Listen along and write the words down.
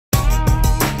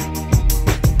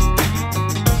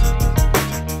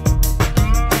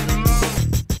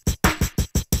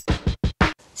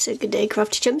So good day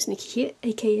crafty chums, Nikki here,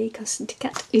 aka Cousin to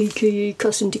Cat, aka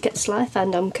Cousin to Cat's Life,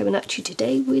 and I'm coming at you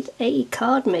today with a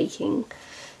card making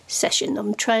session.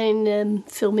 I'm trying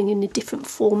filming in a different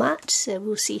format, so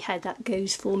we'll see how that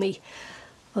goes for me.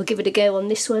 I'll give it a go on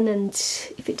this one, and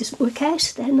if it doesn't work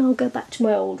out, then I'll go back to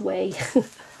my old way.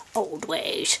 Old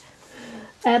ways.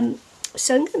 So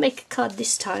I'm going to make a card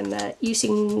this time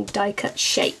using die cut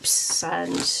shapes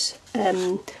and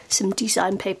some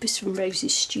design papers from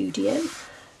Rose's Studio.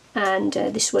 And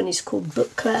this one is called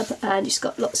Book Club, and it's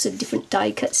got lots of different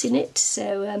die cuts in it.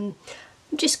 So I'm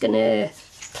just going to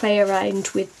play around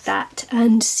with that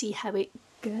and see how it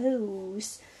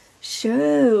goes.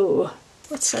 So,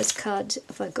 what size card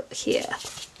have I got here?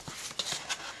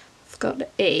 I've got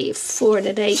a 4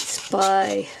 1/8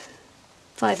 by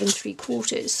 5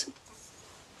 3/4.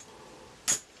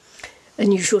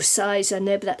 Unusual size, I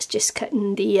know, but that's just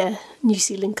cutting the New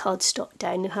Zealand cardstock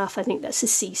down in half. I think that's a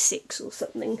C6 or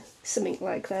something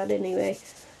like that anyway.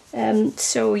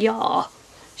 So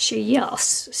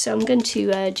yes. So I'm going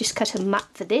to just cut a mat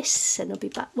for this, and I'll be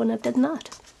back when I've done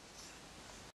that.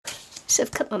 So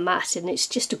I've cut my mat, and it's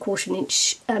just a 1/4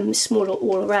 inch smaller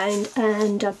all around,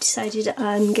 and I've decided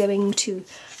I'm going to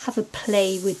have a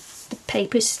play with the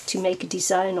papers to make a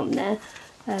design on there.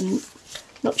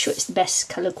 Not sure it's the best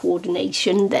colour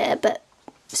coordination there, but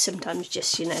sometimes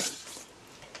just, you know,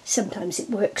 sometimes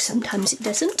it works, sometimes it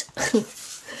doesn't.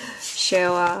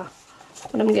 So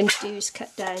what I'm going to do is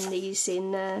cut down these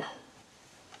into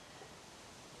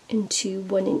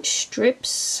 1 inch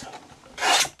strips.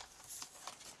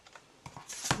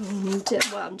 And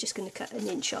well, I'm just going to cut 1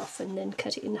 inch off and then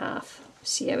cut it in half.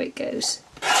 See how it goes.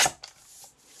 I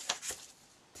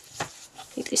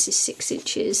think this is 6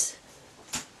 inches.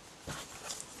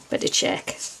 Better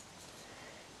check.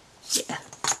 Yeah,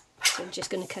 so I'm just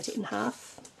going to cut it in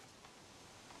half.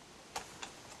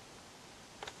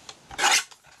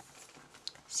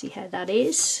 See how that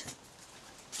is.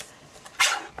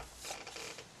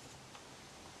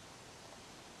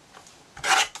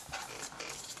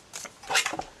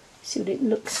 See what it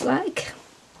looks like.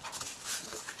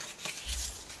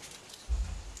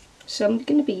 So I'm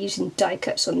going to be using die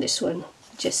cuts on this one,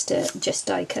 just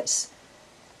die cuts.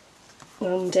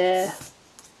 And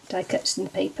die cuts in the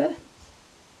paper.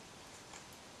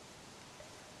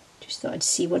 Just thought I'd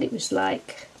see what it was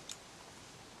like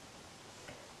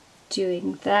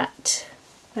doing that,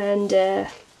 and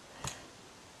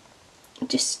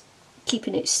just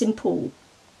keeping it simple,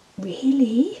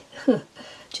 really.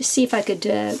 Just see if I could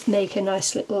make a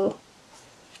nice little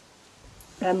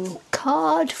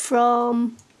card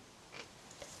from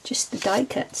just the die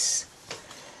cuts.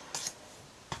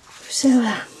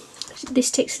 So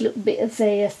this takes a little bit of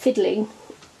a fiddling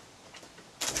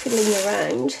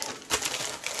around.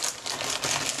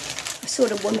 I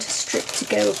sort of want a strip to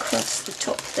go across the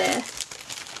top there.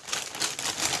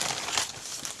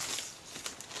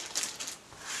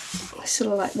 I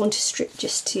sort of like want a strip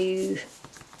just to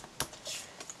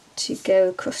go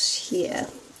across here.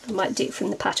 I might do it from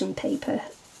the pattern paper,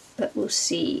 but we'll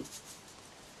see.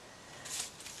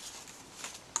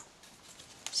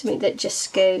 Something that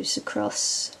just goes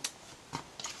across.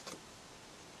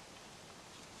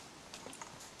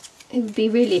 It would be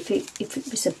really, if it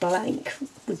was a blank,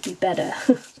 would be better.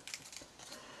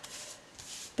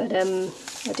 But I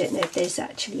don't know if there's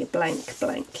actually a blank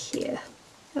here.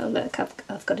 Oh look,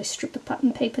 I've got a strip of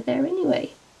pattern paper there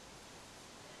anyway.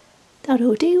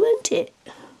 That'll do, won't it?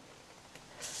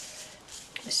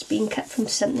 It's been cut from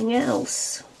something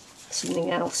else.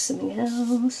 Something else,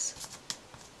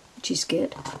 which is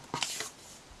good.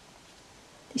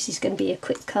 This is going to be a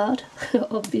quick card,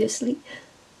 obviously.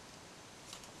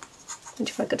 And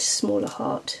if I got a smaller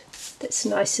heart that's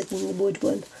nicer than the wood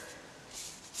one.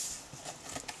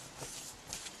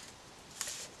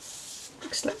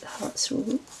 Looks like the hearts are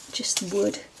all just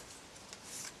wood.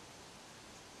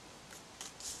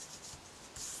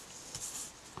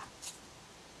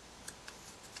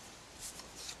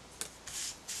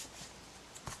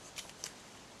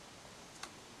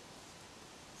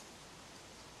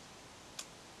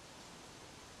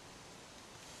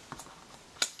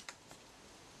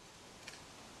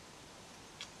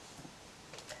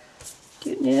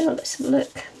 Do it now, let's have a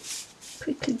look.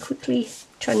 Quickly,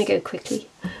 trying to go quickly.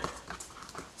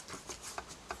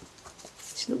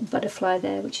 There's a little butterfly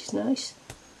there, which is nice.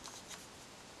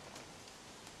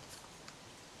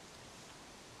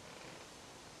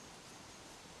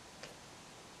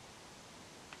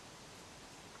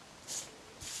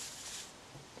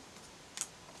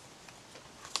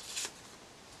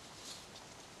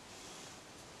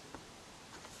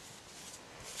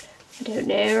 I don't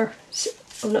know.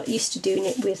 I'm not used to doing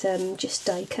it with just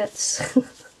die cuts,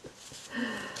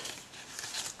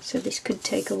 so this could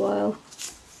take a while.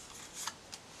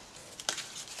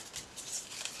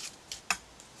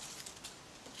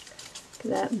 Look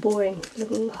at that, boring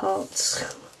little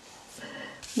hearts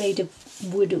made of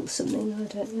wood or something, I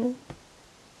don't know.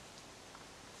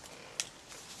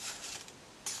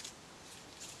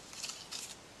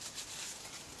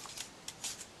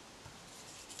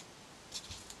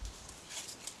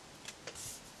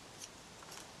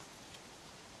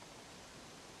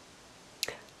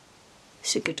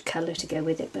 It's a good colour to go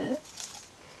with it, but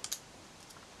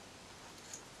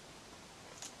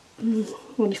I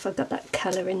wonder if I've got that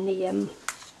colour in the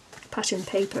pattern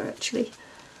paper actually.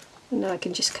 And now I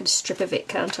can just kind of strip of it,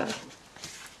 can't I?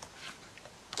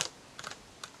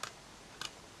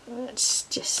 That's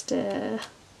just with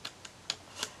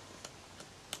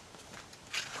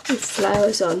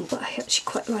flowers on, but I actually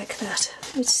quite like that.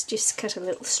 Let's just cut a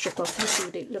little strip off and see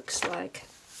what it looks like.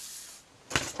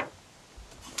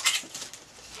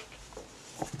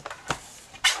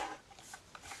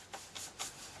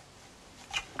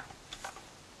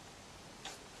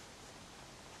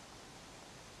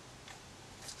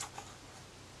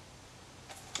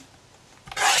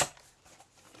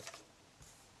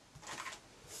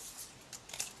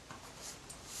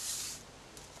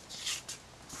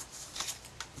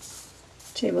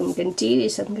 So what I'm going to do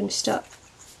is I'm going to start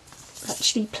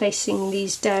actually placing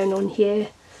these down on here.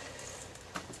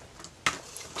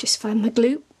 Just find my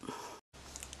glue.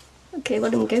 Okay,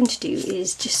 what I'm going to do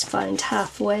is just find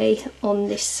halfway on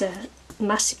this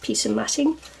massive piece of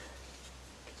matting,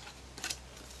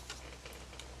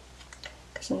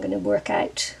 because I'm going to work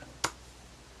out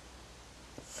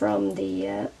from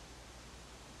the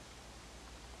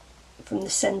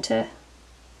centre.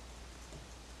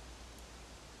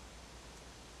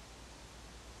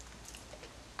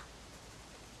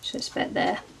 So it's about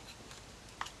there.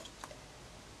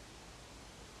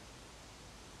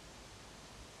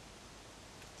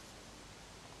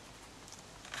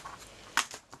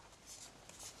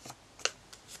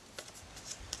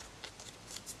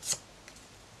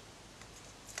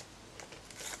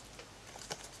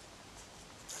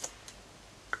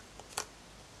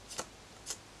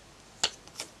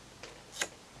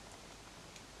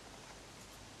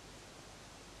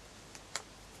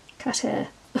 Cat hair.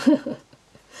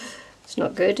 It's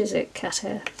not good, is it? Cat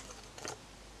hair.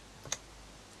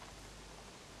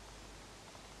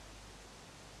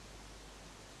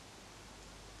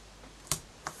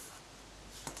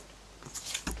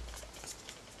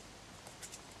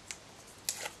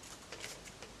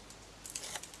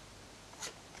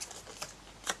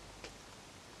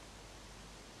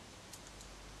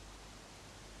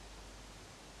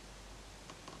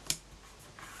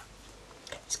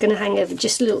 It's going to hang over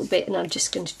just a little bit and I'm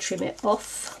just going to trim it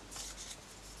off.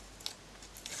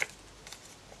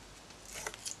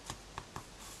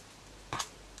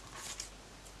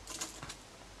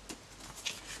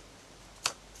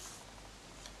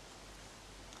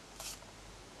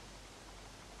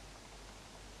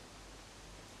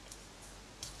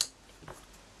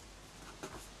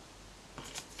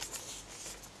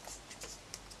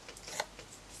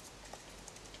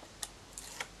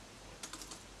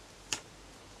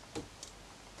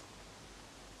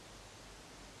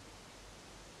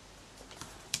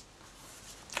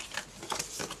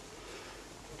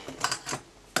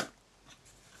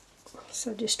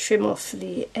 So just trim off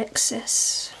the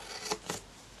excess.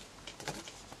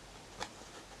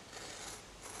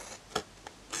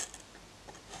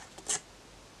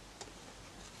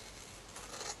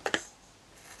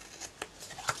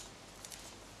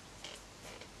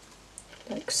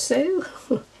 Like so.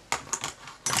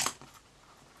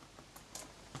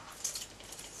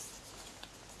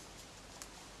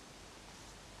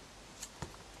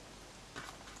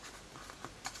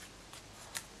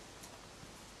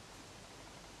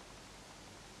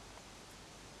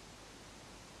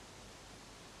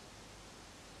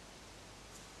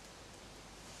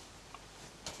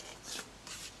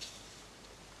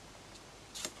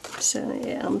 So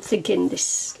yeah, I'm thinking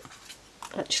this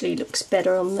actually looks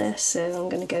better on there, so I'm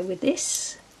going to go with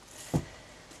this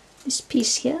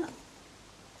piece here.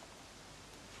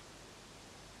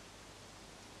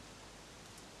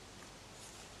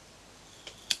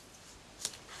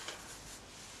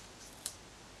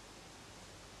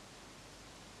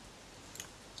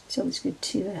 It's always good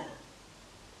to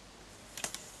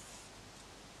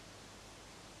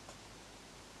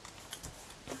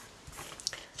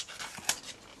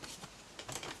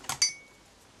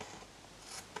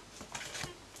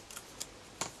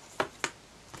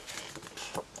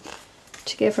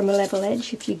go from a level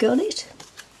edge if you got it.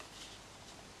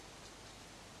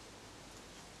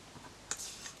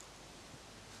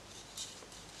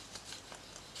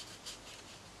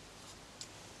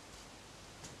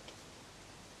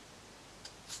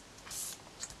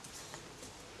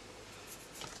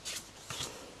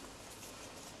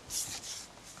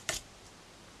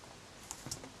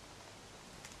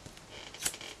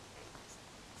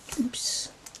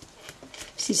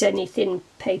 is any thin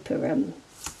paper,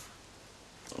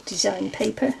 design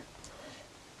paper,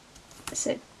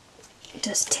 so it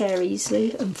does tear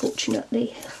easily,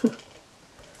 unfortunately.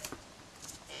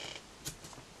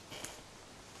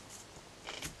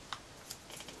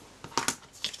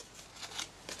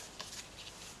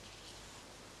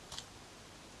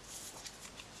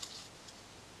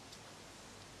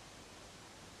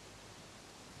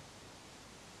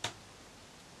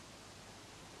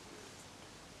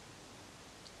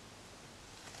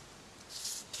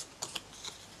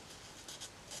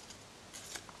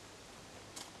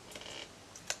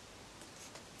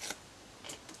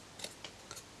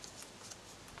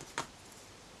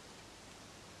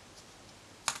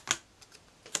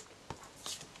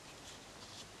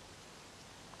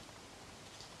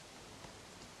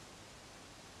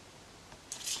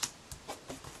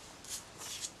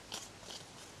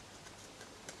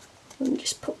 And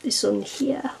just pop this on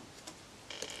here,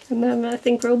 and then I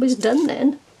think we're almost done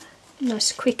then.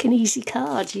 Nice quick and easy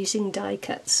card using die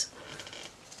cuts.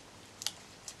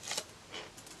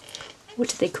 What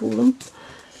do they call them?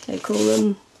 They call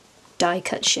them die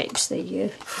cut shapes. There you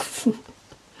go.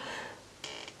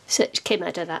 So it came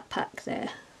out of that pack there.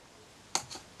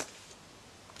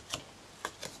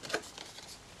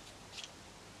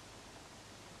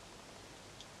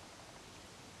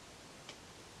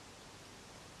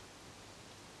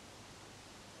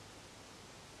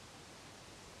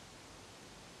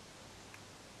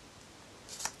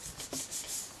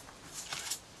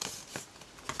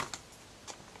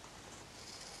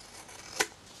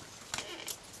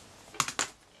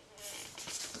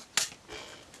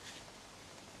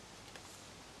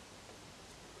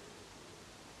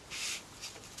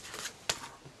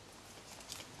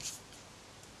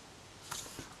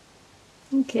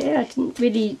 Okay, I didn't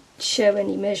really show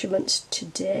any measurements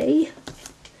today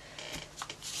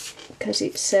because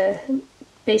it's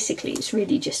basically it's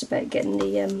really just about getting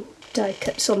the die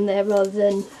cuts on there rather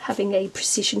than having a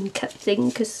precision cut thing,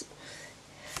 because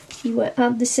you won't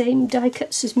have the same die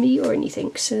cuts as me or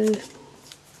anything. So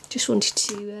just wanted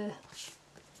to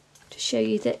show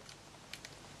you that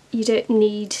you don't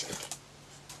need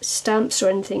stamps or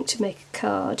anything to make a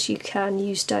card. You can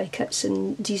use die cuts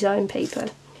and design paper,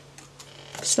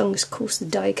 as long as, of course, the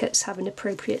die cuts have an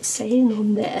appropriate saying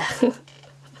on there.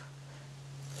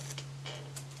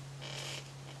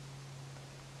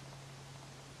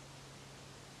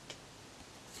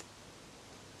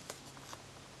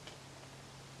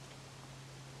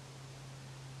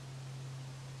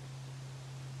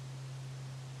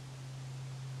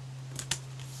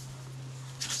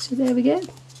 So there we go.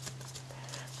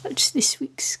 That's this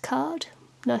week's card.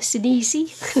 Nice and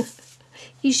easy.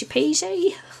 Easy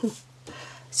peasy.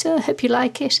 So I hope you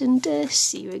like it, and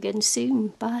see you again soon.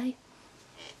 Bye.